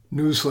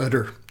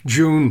Newsletter,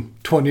 June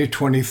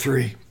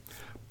 2023.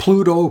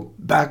 Pluto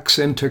backs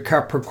into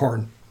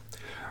Capricorn.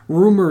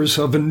 Rumors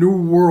of a new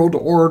world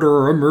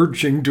order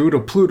emerging due to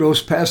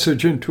Pluto's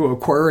passage into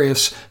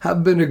Aquarius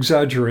have been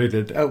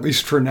exaggerated, at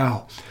least for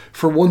now.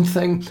 For one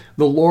thing,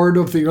 the Lord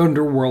of the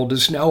Underworld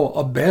is now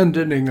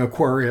abandoning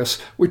Aquarius,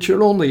 which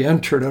it only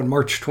entered on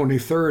March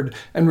 23rd,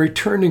 and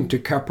returning to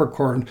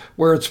Capricorn,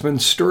 where it's been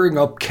stirring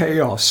up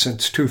chaos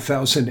since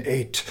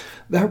 2008.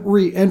 That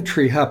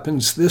re-entry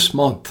happens this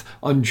month,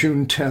 on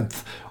June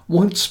 10th.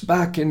 Once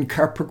back in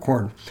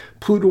Capricorn,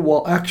 Pluto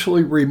will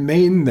actually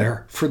remain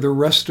there for the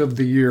rest of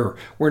the year.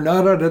 We're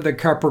not out of the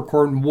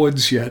Capricorn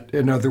woods yet,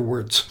 in other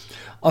words.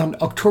 On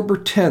October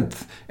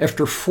 10th,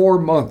 after 4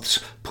 months,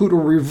 Pluto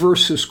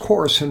reverses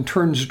course and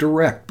turns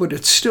direct, but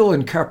it's still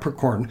in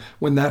Capricorn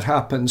when that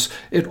happens.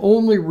 It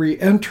only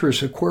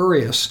re-enters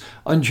Aquarius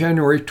on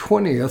January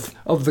 20th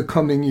of the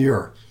coming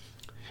year.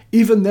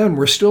 Even then,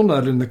 we're still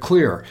not in the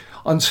clear.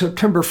 On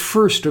September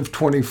 1st of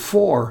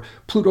 24,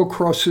 Pluto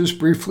crosses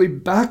briefly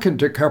back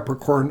into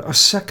Capricorn a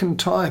second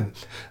time.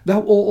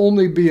 That will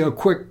only be a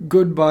quick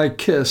goodbye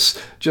kiss.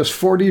 Just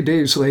 40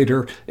 days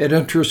later, it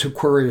enters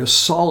Aquarius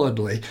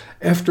solidly.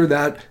 After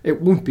that,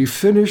 it won't be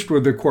finished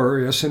with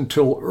Aquarius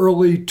until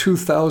early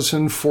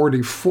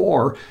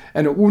 2044,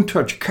 and it won't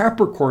touch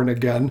Capricorn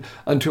again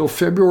until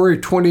February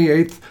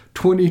 28th,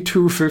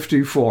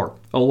 2254,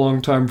 a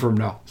long time from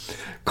now.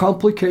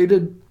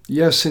 Complicated?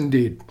 Yes,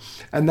 indeed.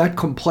 And that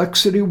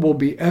complexity will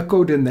be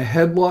echoed in the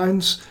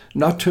headlines,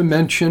 not to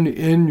mention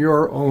in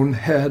your own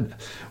head.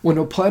 When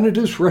a planet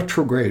is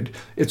retrograde,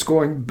 it's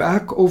going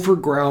back over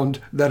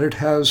ground that it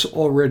has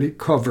already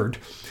covered.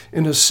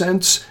 In a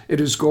sense, it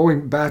is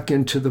going back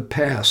into the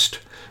past.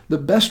 The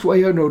best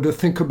way I know to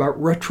think about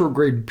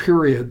retrograde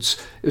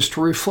periods is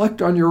to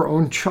reflect on your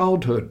own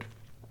childhood.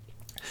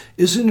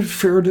 Isn't it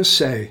fair to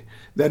say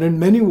that in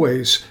many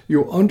ways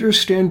you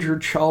understand your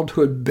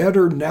childhood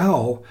better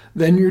now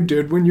than you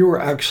did when you were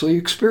actually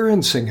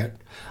experiencing it?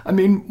 I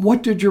mean,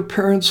 what did your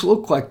parents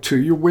look like to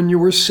you when you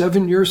were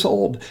 7 years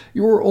old?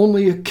 You were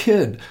only a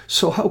kid,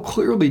 so how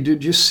clearly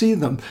did you see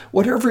them?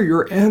 Whatever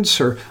your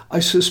answer, I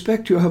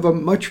suspect you have a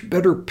much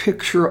better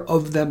picture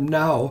of them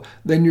now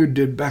than you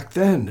did back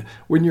then.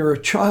 When you're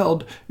a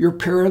child, your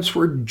parents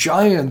were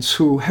giants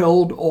who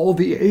held all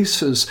the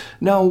aces.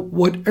 Now,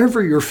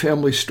 whatever your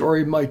family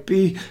story might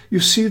be, you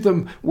see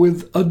them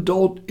with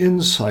adult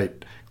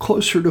insight,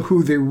 closer to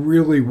who they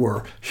really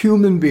were,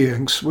 human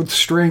beings with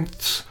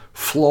strengths,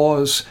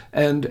 flaws,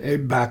 and a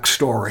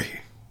backstory.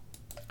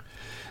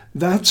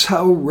 That's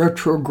how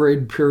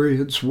retrograde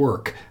periods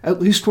work, at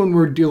least when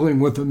we're dealing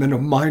with them in a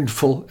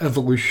mindful,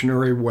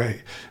 evolutionary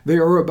way. They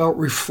are about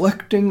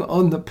reflecting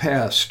on the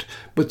past,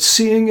 but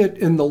seeing it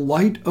in the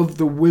light of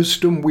the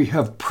wisdom we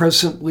have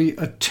presently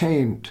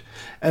attained.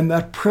 And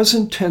that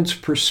present tense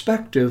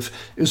perspective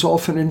is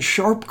often in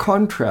sharp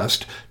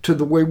contrast to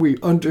the way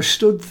we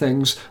understood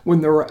things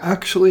when they were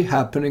actually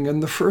happening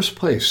in the first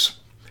place.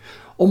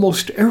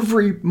 Almost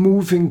every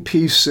moving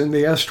piece in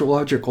the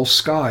astrological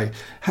sky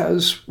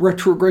has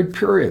retrograde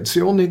periods.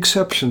 The only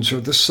exceptions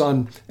are the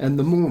sun and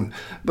the moon.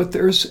 But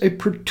there's a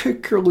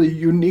particularly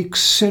unique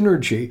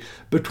synergy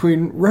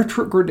between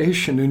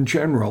retrogradation in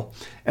general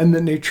and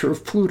the nature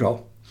of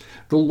Pluto.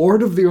 The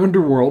Lord of the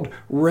Underworld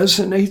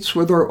resonates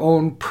with our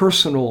own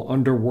personal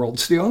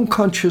underworlds, the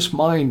unconscious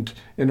mind,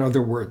 in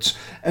other words.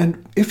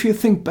 And if you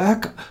think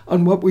back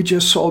on what we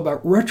just saw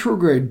about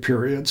retrograde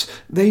periods,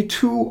 they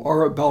too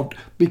are about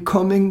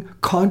becoming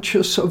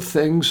conscious of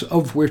things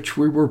of which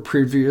we were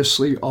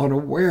previously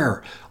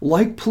unaware.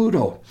 Like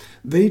Pluto,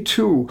 they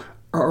too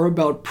are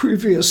about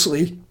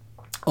previously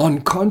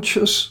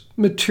unconscious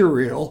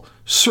material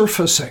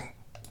surfacing.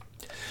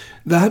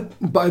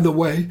 That, by the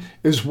way,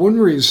 is one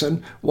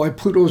reason why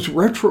Pluto's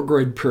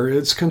retrograde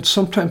periods can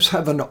sometimes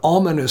have an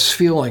ominous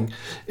feeling.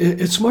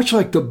 It's much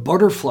like the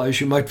butterflies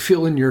you might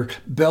feel in your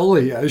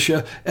belly as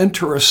you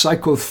enter a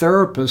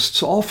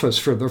psychotherapist's office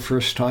for the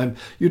first time.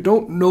 You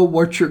don't know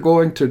what you're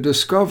going to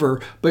discover,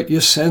 but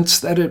you sense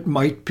that it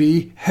might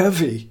be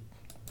heavy.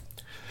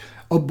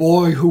 A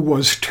boy who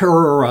was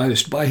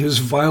terrorized by his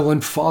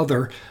violent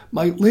father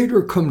might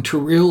later come to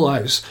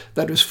realize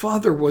that his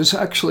father was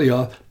actually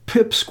a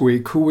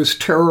pipsqueak who was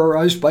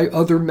terrorized by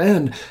other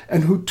men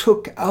and who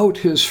took out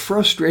his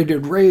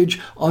frustrated rage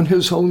on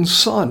his own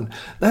son.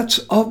 That's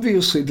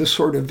obviously the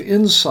sort of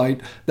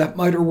insight that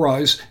might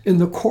arise in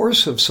the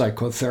course of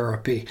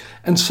psychotherapy.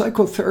 And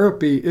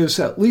psychotherapy is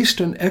at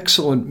least an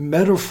excellent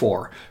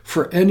metaphor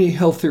for any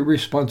healthy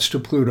response to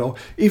Pluto,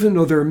 even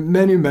though there are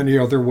many, many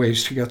other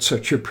ways to get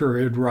such a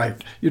period right.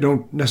 You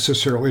don't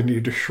necessarily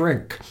need to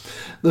shrink.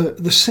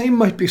 The same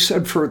might be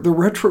said for the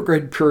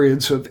retrograde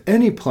periods of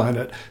any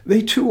planet.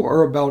 They too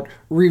are about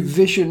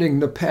revisioning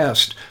the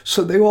past,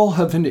 so they all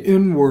have an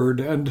inward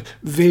and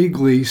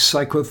vaguely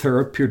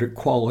psychotherapeutic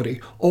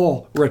quality,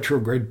 all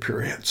retrograde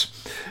periods.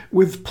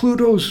 With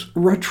Pluto's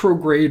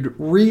retrograde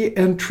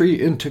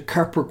re-entry into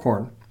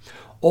Capricorn,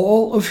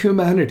 all of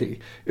humanity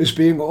is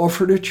being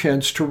offered a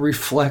chance to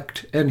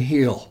reflect and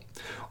heal.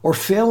 or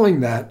failing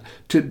that,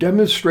 to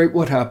demonstrate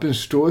what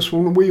happens to us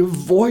when we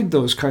avoid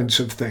those kinds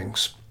of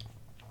things.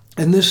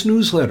 In this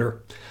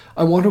newsletter,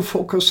 I want to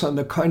focus on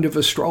the kind of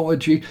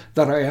astrology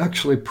that I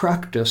actually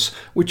practice,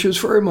 which is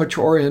very much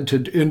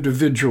oriented to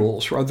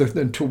individuals rather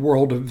than to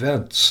world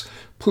events.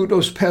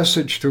 Pluto's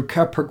passage through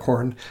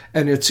Capricorn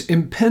and its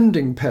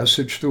impending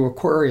passage through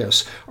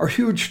Aquarius are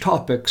huge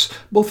topics,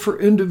 both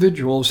for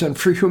individuals and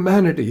for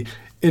humanity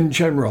in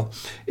general.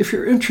 If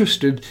you're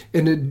interested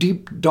in a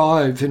deep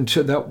dive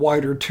into that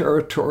wider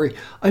territory,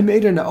 I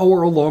made an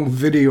hour-long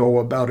video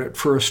about it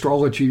for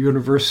Astrology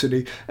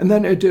University, and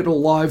then I did a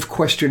live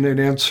question and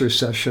answer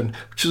session,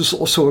 which is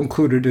also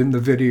included in the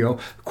video.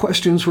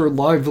 Questions were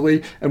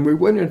lively, and we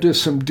went into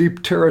some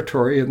deep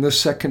territory in the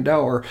second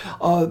hour.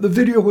 The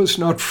video was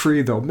not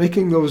free, though.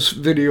 Making those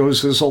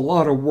videos is a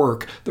lot of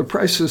work. The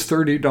price is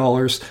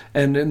 $30,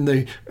 and in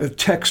the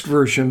text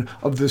version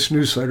of this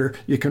newsletter,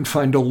 you can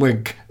find a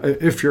link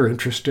if you're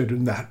interested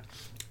in that.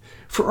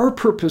 For our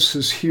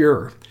purposes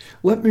here,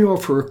 let me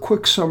offer a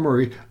quick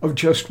summary of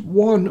just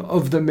one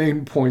of the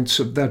main points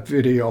of that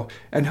video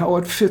and how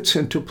it fits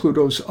into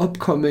Pluto's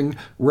upcoming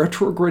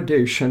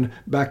retrogradation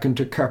back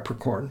into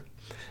Capricorn.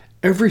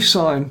 Every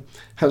sign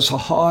has a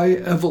high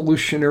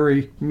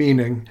evolutionary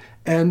meaning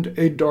and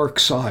a dark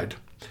side.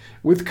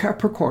 With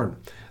Capricorn,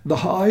 the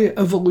high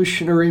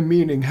evolutionary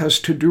meaning has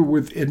to do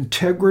with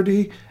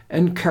integrity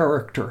and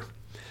character.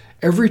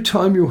 Every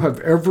time you have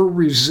ever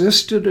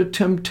resisted a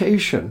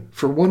temptation,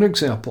 for one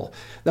example,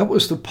 that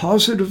was the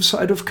positive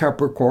side of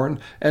Capricorn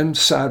and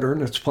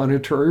Saturn, its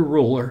planetary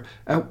ruler,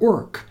 at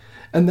work.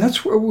 And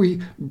that's where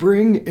we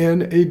bring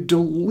in a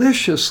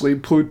deliciously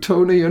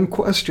Plutonian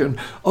question.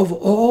 Of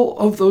all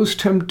of those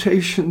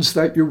temptations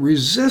that you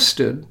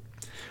resisted,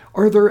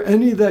 are there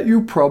any that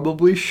you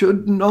probably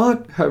should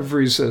not have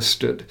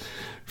resisted?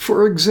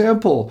 For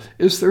example,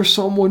 is there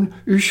someone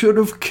you should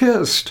have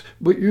kissed,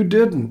 but you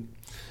didn't?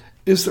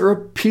 Is there a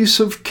piece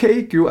of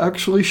cake you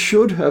actually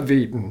should have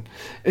eaten?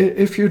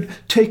 If you'd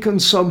taken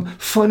some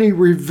funny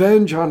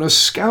revenge on a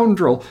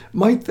scoundrel,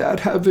 might that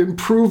have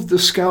improved the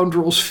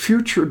scoundrel's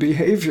future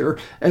behavior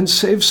and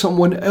saved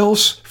someone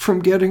else from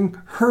getting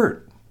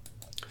hurt?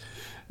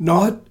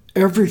 Not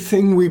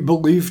everything we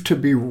believe to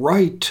be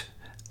right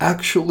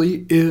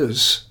actually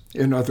is,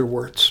 in other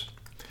words.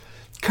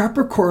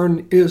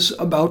 Capricorn is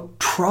about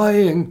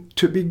trying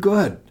to be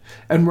good,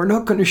 and we're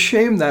not going to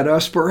shame that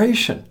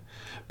aspiration.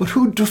 But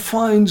who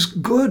defines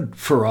good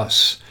for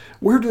us?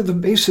 Where do the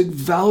basic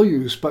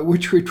values by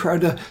which we try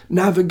to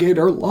navigate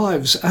our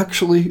lives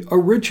actually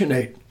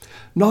originate?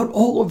 Not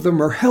all of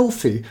them are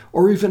healthy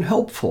or even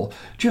helpful.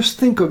 Just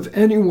think of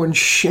anyone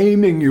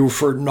shaming you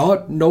for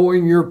not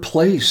knowing your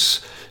place.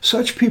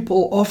 Such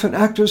people often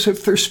act as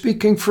if they're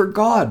speaking for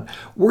God.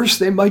 Worse,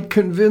 they might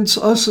convince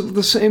us of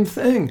the same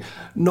thing.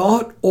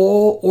 Not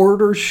all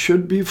orders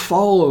should be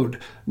followed.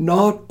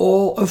 Not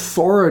all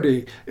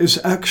authority is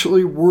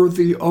actually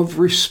worthy of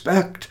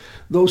respect.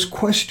 Those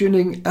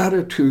questioning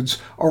attitudes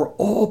are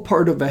all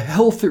part of a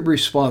healthy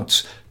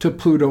response to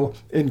Pluto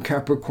in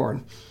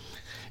Capricorn.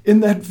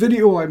 In that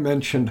video I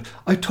mentioned,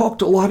 I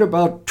talked a lot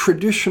about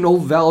traditional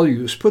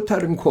values, put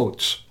that in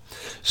quotes.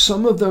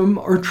 Some of them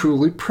are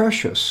truly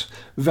precious.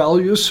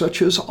 Values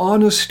such as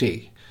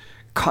honesty,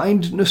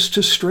 kindness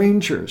to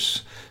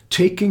strangers,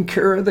 taking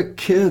care of the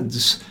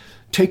kids,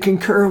 taking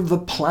care of the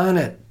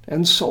planet,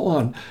 and so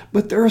on.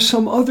 But there are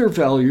some other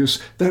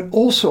values that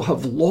also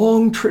have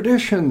long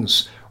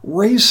traditions.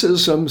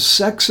 Racism,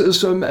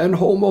 sexism, and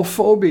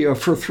homophobia,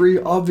 for three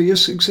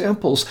obvious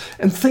examples.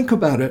 And think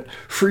about it.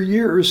 For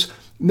years,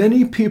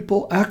 many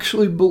people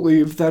actually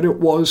believed that it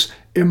was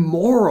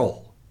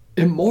immoral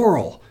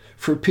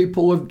for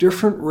people of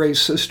different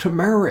races to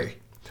marry,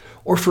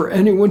 or for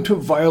anyone to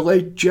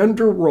violate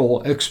gender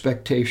role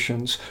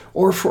expectations,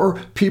 or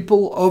for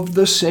people of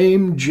the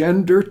same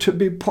gender to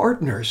be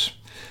partners.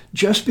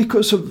 Just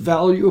because a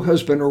value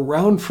has been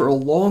around for a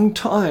long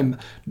time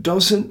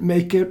doesn't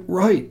make it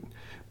right,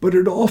 but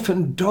it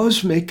often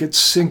does make it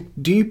sink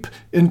deep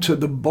into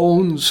the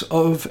bones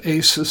of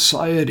a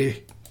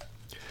society.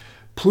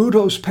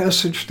 Pluto's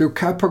passage through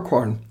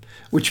Capricorn,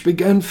 which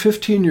began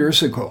 15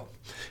 years ago,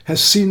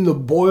 has seen the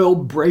boil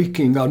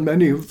breaking on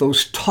many of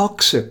those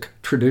toxic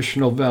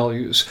traditional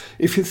values.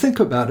 If you think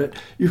about it,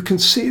 you can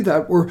see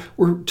that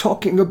we're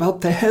talking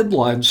about the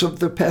headlines of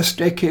the past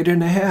decade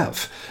and a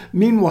half.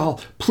 Meanwhile,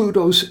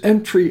 Pluto's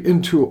entry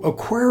into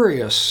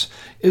Aquarius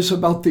is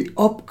about the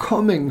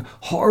upcoming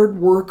hard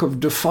work of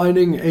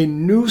defining a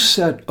new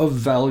set of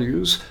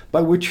values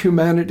by which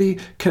humanity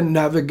can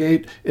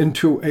navigate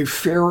into a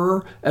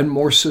fairer and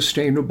more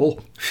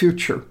sustainable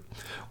future.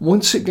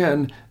 Once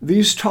again,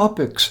 these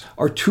topics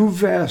are too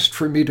vast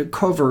for me to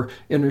cover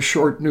in a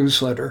short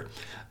newsletter.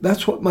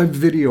 That's what my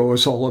video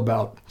is all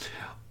about.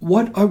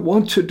 What I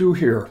want to do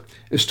here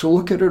is to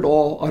look at it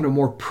all on a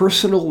more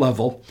personal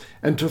level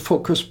and to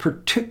focus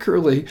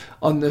particularly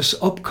on this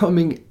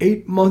upcoming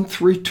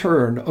 8-month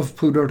return of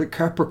Pluto to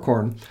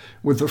Capricorn,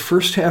 with the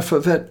first half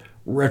of it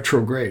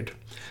retrograde.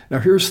 Now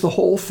here's the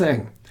whole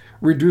thing,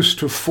 reduced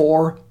to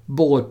 4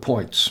 bullet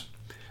points.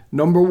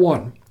 Number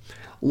 1,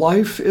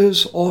 Life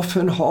is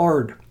often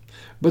hard,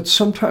 but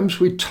sometimes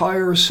we tie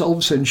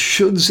ourselves in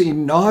shouldsy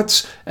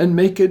knots and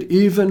make it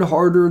even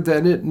harder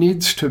than it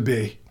needs to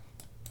be.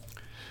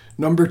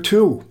 Number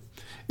 2,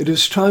 it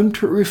is time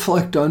to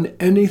reflect on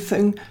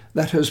anything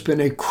that has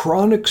been a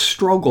chronic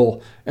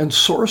struggle and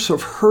source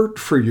of hurt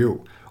for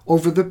you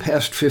over the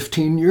past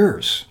 15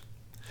 years.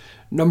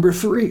 Number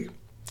 3,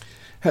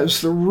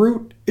 has the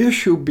root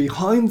issue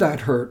behind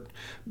that hurt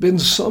been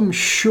some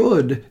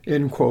should,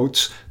 in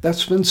quotes,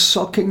 that's been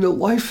sucking the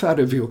life out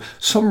of you,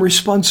 some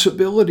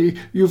responsibility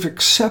you've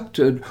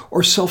accepted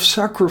or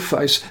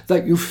self-sacrifice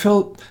that you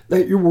felt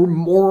that you were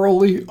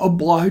morally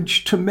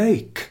obliged to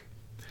make?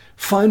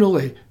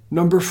 Finally,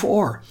 number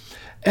 4,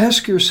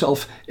 ask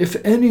yourself if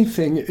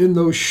anything in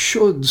those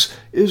shoulds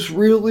is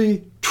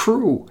really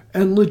true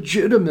and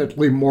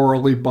legitimately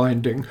morally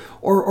binding,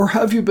 or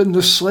have you been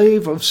the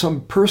slave of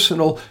some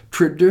personal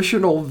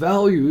traditional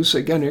values,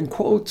 again in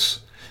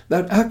quotes,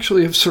 that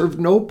actually have served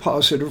no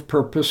positive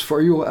purpose for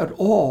you at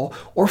all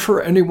or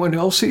for anyone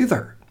else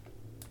either?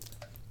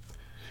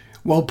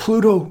 While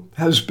Pluto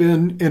has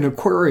been in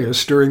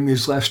Aquarius during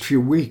these last few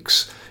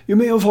weeks, you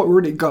may have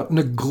already gotten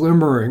a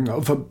glimmering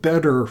of a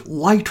better,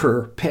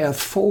 lighter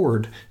path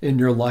forward in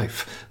your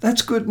life.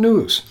 That's good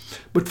news.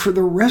 But for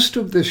the rest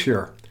of this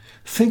year,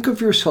 think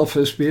of yourself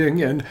as being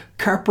in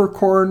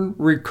Capricorn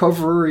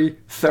recovery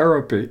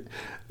therapy.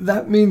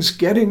 That means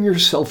getting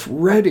yourself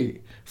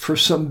ready for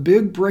some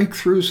big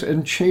breakthroughs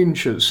and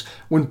changes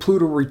when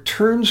Pluto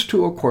returns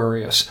to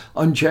Aquarius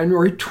on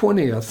January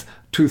 20th,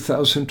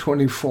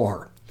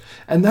 2024.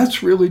 And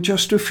that's really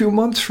just a few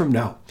months from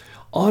now.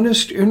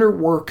 Honest inner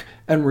work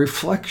and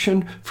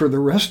reflection for the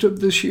rest of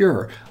this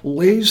year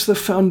lays the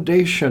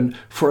foundation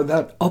for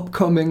that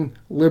upcoming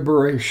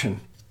liberation.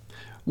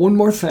 One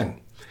more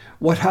thing.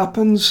 What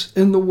happens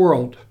in the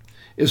world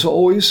is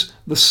always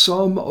the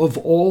sum of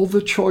all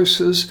the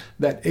choices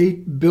that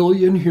 8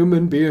 billion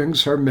human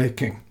beings are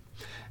making.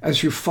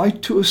 As you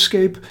fight to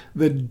escape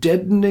the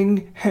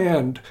deadening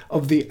hand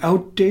of the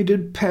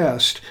outdated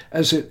past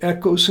as it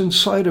echoes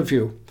inside of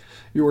you,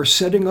 you are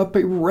setting up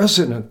a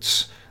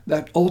resonance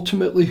that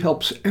ultimately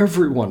helps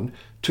everyone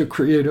to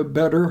create a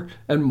better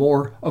and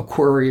more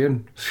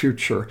Aquarian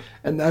future.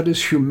 And that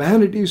is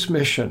humanity's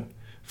mission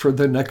for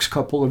the next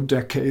couple of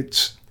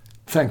decades.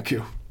 Thank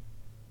you.